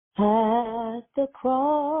At the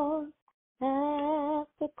cross,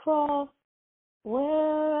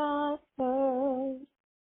 where I first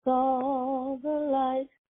saw the light,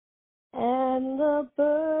 and the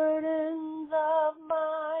burdens of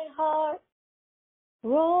my heart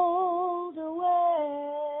rolled away.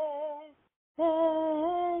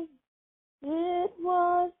 It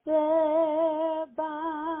was there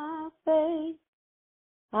by faith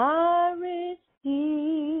I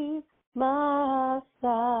received my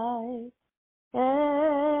sight,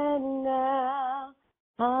 and now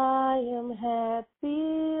I am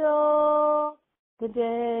happy all the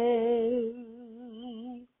day.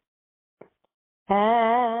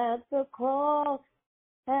 At the cross,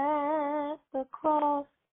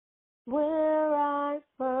 where I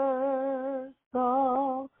first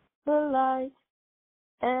saw the light,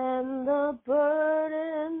 and the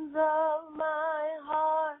burdens of my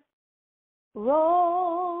heart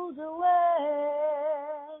rolled away.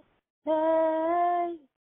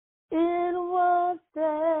 It was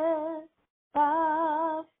there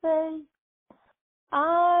by faith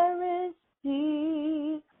I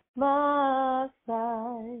received my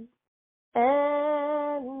sight,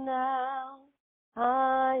 and now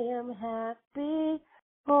I am happy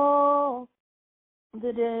all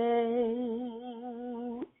the day.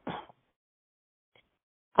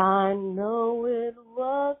 I know it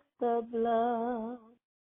was the blood.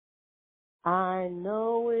 I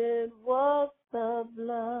know it was the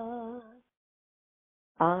blood.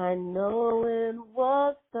 I know it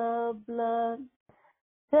was the blood.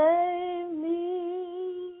 Save me.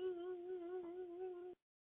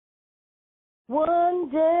 One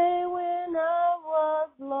day when I was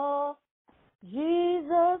lost,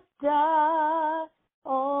 Jesus died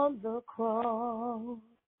on the cross.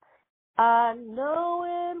 I know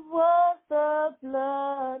it was the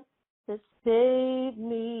blood that saved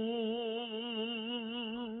me.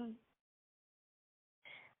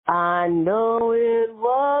 I know it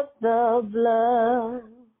was the blood.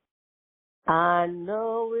 I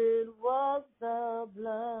know it was the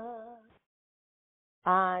blood.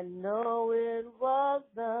 I know it was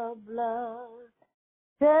the blood.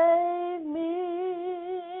 Save me.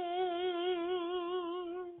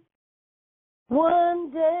 One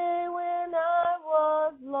day when I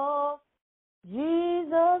was lost,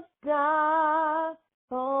 Jesus died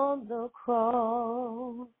on the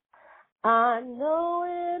cross. I know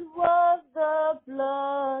it was the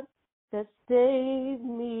blood that saved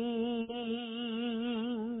me.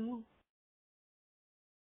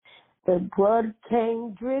 The blood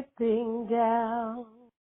came dripping down.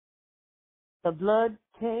 The blood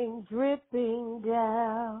came dripping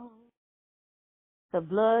down. The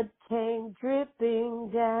blood came dripping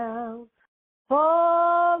down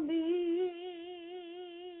for me.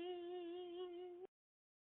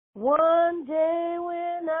 One day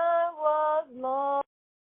when I was lost,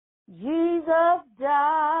 Jesus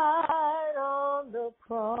died on the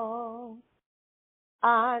cross.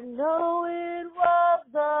 I know it was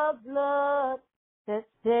the blood that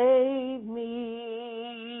saved me.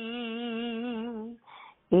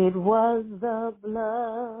 It was the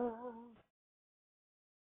blood.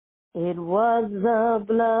 It was the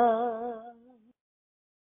blood.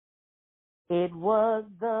 It was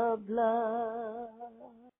the blood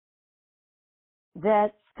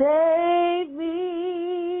that saved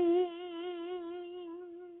me.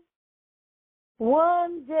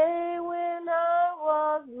 One day when I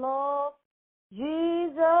was lost,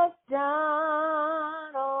 Jesus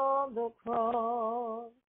died on the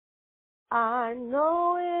cross. I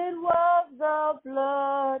know it was the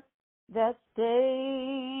blood that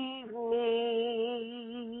saved me.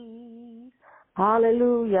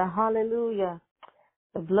 Hallelujah, hallelujah.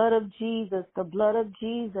 The blood of Jesus, the blood of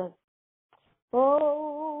Jesus.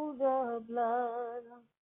 Oh, the blood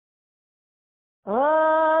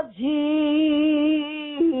of Jesus.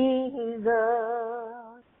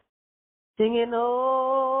 Singing,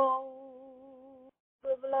 oh,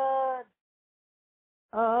 the blood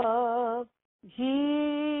of Jesus.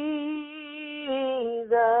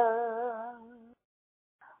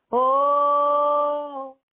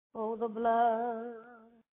 Oh, oh, the blood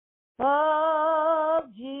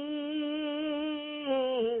of Jesus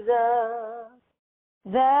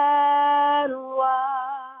that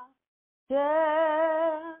washes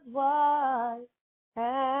white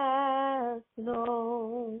as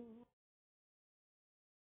snow.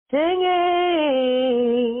 Singing,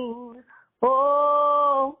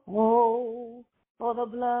 oh, oh, for the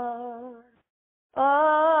blood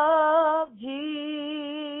of Jesus.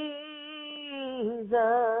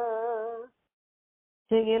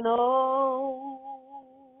 Singing, oh,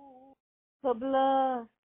 the blood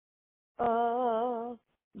of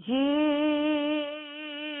Jesus.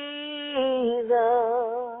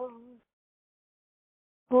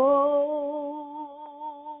 Oh,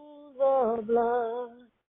 the blood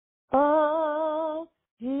of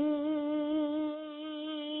Jesus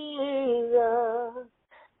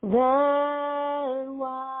that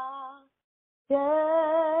washes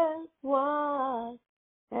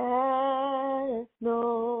as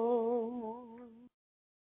snow,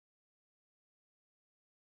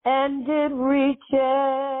 and it reaches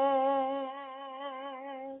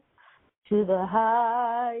to the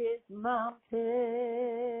highest mountain,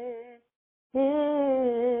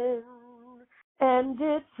 and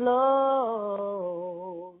it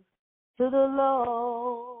flows to the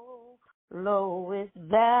lowest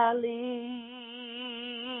valley.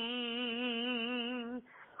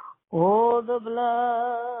 Oh, the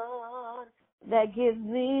blood that gives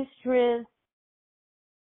me strength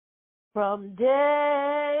from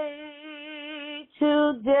day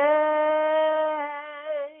to day,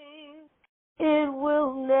 it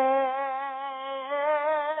will never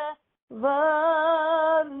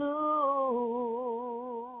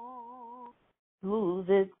lose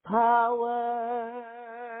its power,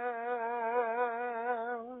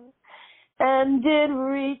 and it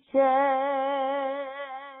reaches,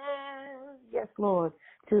 yes, Lord,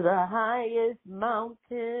 to the highest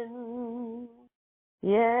mountain.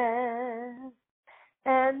 Yes,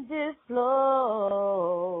 and it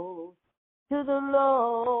flows to the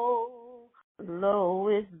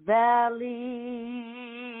lowest valley.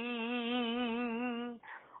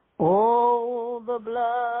 Oh, the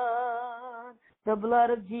blood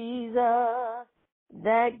of Jesus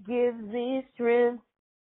that gives me strength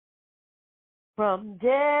from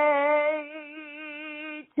day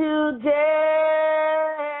to day.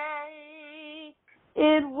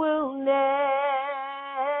 It will never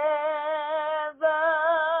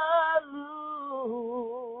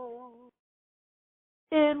lose.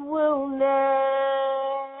 It will never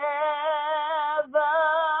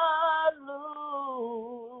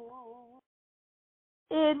lose.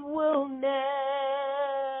 It will never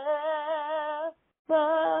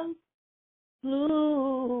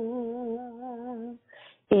lose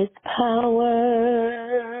its power.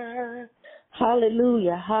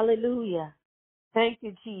 Hallelujah, hallelujah. Thank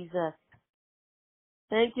you, Jesus.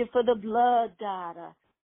 Thank you for the blood, God.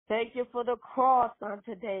 Thank you for the cross on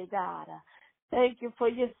today, God. Thank you for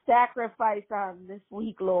your sacrifice on this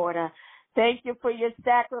week, Lord. Thank you for your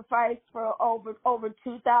sacrifice for over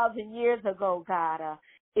 2,000 years ago, God.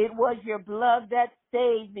 It was your blood that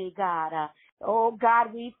saved me, God. Oh,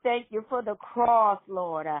 God, we thank you for the cross,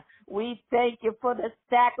 Lord. We thank you for the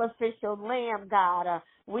sacrificial lamb, God.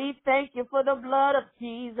 We thank you for the blood of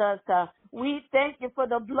Jesus. We thank you for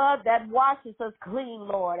the blood that washes us clean,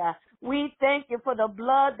 Lord. We thank you for the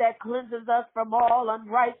blood that cleanses us from all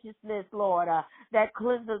unrighteousness, Lord, that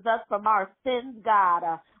cleanses us from our sins,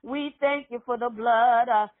 God. We thank you for the blood.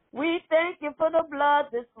 We thank you for the blood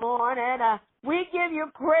this morning. We give you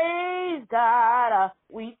praise, God.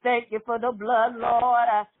 We thank you for the blood,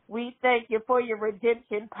 Lord. We thank you for your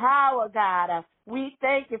redemption power, God. We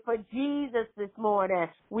thank you for Jesus this morning.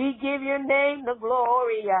 We give your name the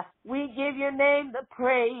glory. We give your name the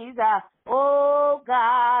praise. Oh,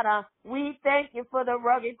 God, we thank you for the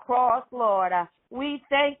rugged cross, Lord. We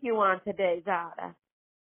thank you on today, God.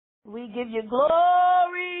 We give you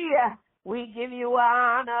glory. We give you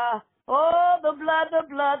honor. Oh, the blood, the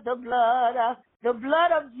blood, the blood. The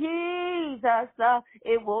blood of Jesus,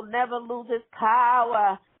 it will never lose its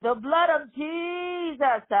power. The blood of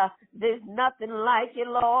Jesus, there's nothing like it,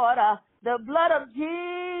 Lord. The blood of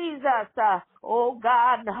Jesus, oh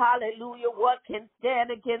God, hallelujah, what can stand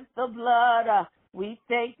against the blood? We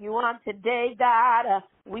thank you on today, God.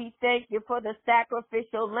 We thank you for the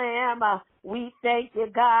sacrificial lamb. We thank you,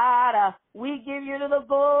 God. We give you the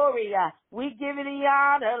glory. We give you the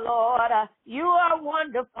honor, Lord. You are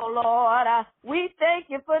wonderful, Lord. We thank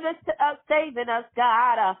you for saving us,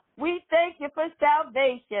 God. We thank you for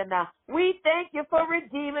salvation. We thank you for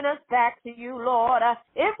redeeming us back to you, Lord.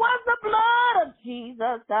 It was the blood of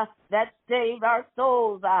Jesus that saved our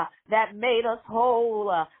souls, that made us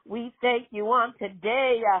whole. We thank you on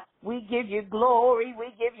today. We give you glory.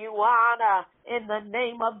 We give you honor in the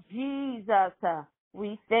name of Jesus.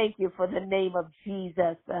 We thank you for the name of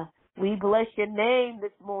Jesus. We bless your name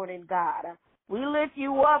this morning, God. We lift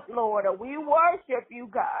you up, Lord. We worship you,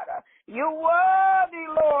 God. You're worthy,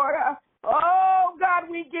 Lord. Oh, God,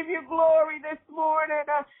 we give you glory this morning.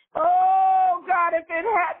 Oh, God, if it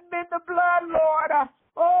hadn't been the blood, Lord.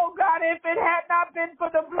 Oh, God, if it had not been for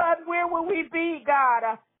the blood, where would we be,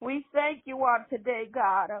 God? We thank you on today,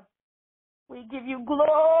 God. We give you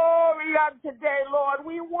glory on today, Lord.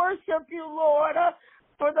 We worship you, Lord,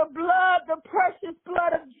 for the blood, the precious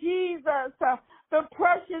blood of Jesus, the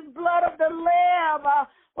precious blood of the Lamb.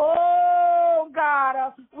 Oh, God,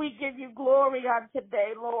 we give you glory on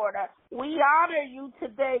today, Lord. We honor you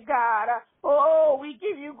today, God. Oh, we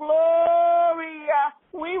give you glory.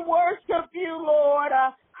 We worship you, Lord.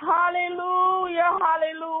 Hallelujah,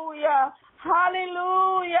 hallelujah,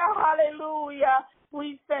 hallelujah, hallelujah.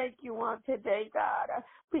 We thank you on today, God.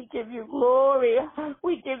 We give you glory.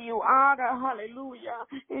 We give you honor. Hallelujah.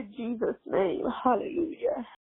 In Jesus' name. Hallelujah.